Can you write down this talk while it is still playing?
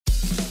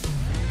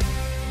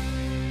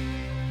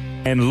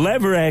And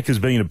Laverack has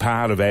been a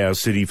part of our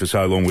city for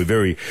so long. We're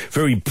very,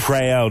 very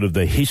proud of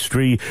the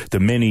history,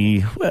 the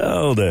many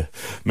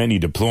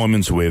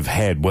deployments we've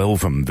had,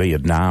 from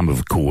Vietnam,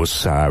 of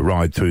course,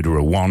 right through to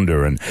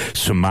Rwanda and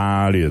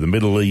Somalia, the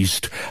Middle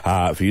East,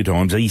 a few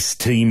times,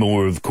 East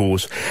Timor, of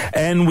course.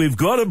 And we've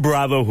got a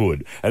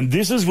brotherhood. And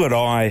this is what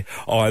I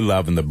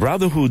love. And the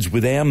brotherhood's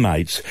with our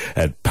mates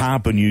at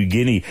Papua New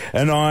Guinea.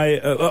 And I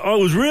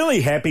was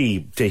really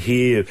happy to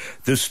hear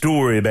the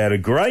story about a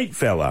great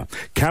fella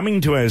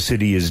coming to our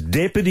city as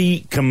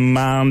Deputy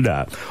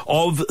Commander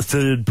of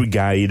 3rd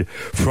Brigade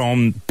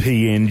from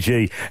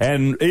PNG.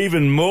 And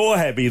even more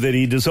happy that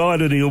he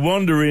decided he'll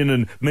wander in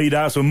and meet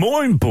us, and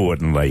more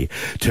importantly,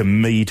 to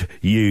meet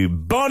you.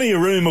 Bonnie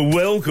Aruma,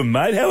 welcome,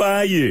 mate. How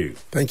are you?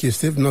 Thank you,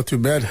 Steve. Not too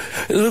bad.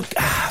 Look,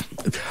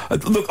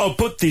 I'll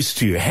put this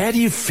to you. How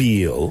do you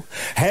feel?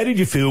 How did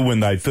you feel when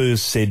they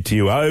first said to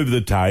you over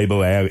the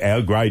table,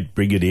 our great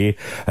Brigadier,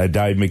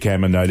 Dave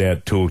McCammon, no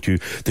doubt talked to you,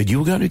 that you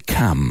were going to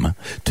come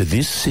to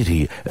this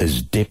city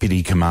as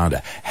Deputy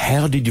Commander?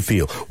 How did you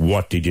feel?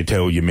 What did you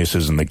tell your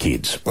missus and the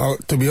kids? Well,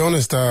 to be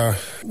honest,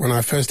 when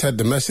I first had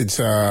the message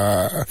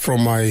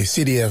from my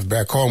CDF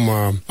back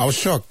home, I was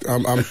shocked.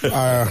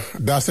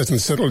 Dust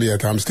hasn't settled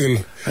yet. I'm still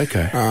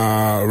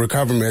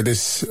recovering.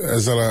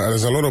 There's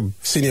a lot of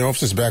senior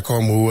officers back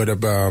home who would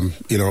have,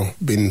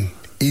 been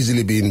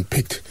easily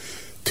picked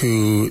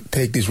to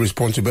take this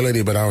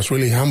responsibility, but I was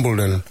really humbled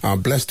and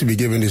blessed to be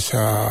given this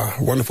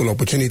wonderful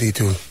opportunity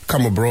to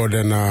come abroad,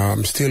 and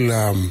I'm still,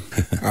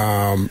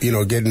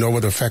 getting over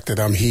the fact that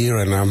I'm here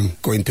and I'm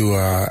going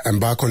to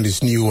embark on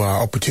this new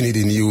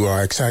opportunity, new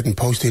exciting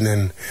posting,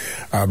 and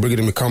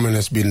Brigadier McCammon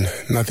has been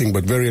nothing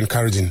but very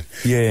encouraging.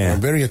 Yeah.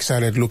 I'm very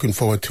excited, looking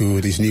forward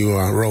to this new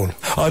role.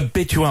 I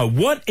bet you are.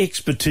 What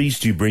expertise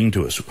do you bring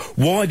to us?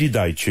 Why did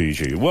they choose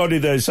you? Why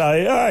did they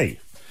say, hey,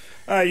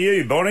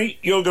 you, Bonnie,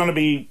 you're going to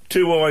be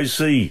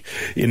 2IC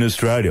in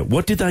Australia?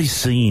 What did they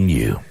see in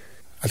you?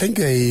 I think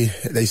they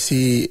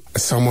see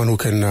someone who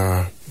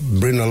can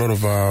bring a lot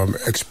of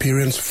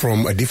experience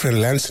from a different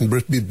lens and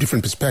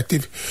different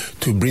perspective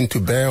to bring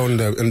to bear on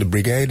the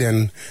brigade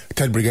and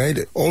 3rd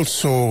Brigade.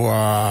 Also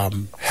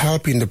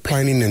help in the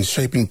planning and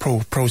shaping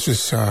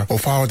process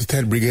of how the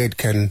 3rd Brigade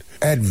can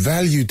add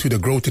value to the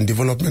growth and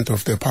development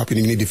of the Papua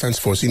New Guinea Defence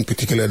Force, in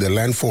particular the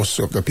land force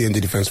of the PNG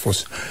Defence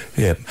Force.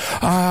 Yeah.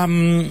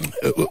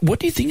 What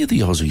do you think of the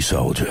Aussie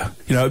soldier?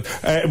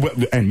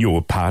 And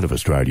you're part of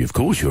Australia, of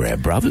course, you're our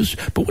brothers,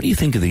 but what do you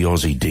think of the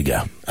Aussie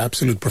digger?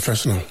 Absolute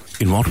professional.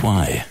 In what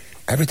way?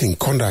 Everything,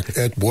 conduct,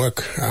 at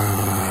work,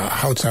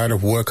 outside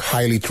of work,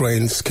 highly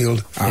trained,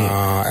 skilled.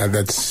 And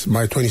that's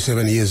my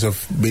 27 years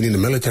of being in the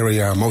military.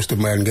 Most of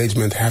my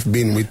engagement have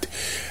been with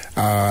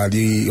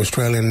the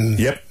Australian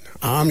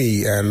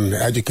Army and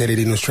educated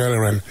in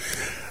Australia, and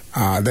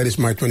that is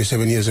my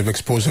 27 years of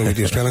exposure with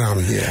the Australian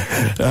Army.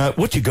 Yeah.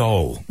 What's your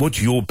goal?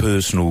 What's your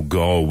personal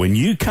goal? When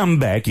you come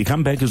back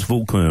as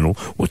full colonel,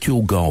 what's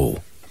your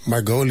goal?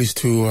 My goal is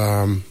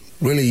to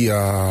really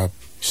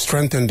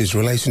strengthen this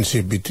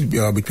relationship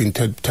between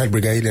 3rd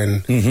Brigade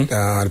and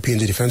the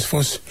PNG Defence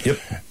Force. Yep.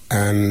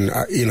 And,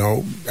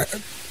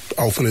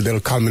 hopefully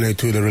they'll culminate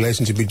to the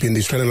relationship between the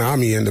Australian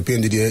Army and the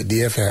PNG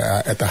DF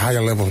at the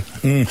higher level.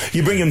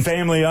 You bringing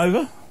family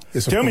over?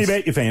 Yes, Tell me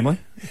about your family.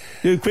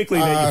 Do quickly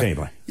about your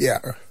family. Yeah,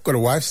 got a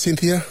wife,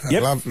 Cynthia.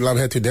 Yep. Love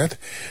her to death.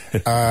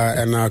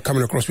 And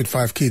coming across with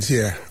 5 kids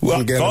here.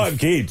 Well, 5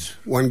 kids?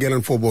 1 girl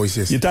and 4 boys,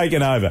 yes. You're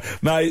taking over.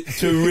 Mate,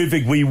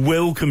 terrific. We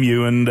welcome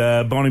you, and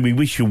Bonnie, we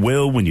wish you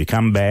well when you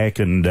come back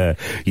and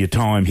your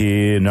time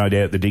here. No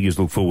doubt the diggers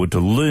look forward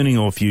to learning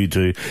off you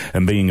two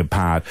and being a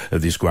part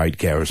of this great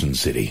garrison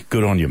city.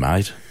 Good on you,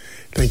 mate.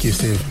 Thank you,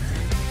 Steve.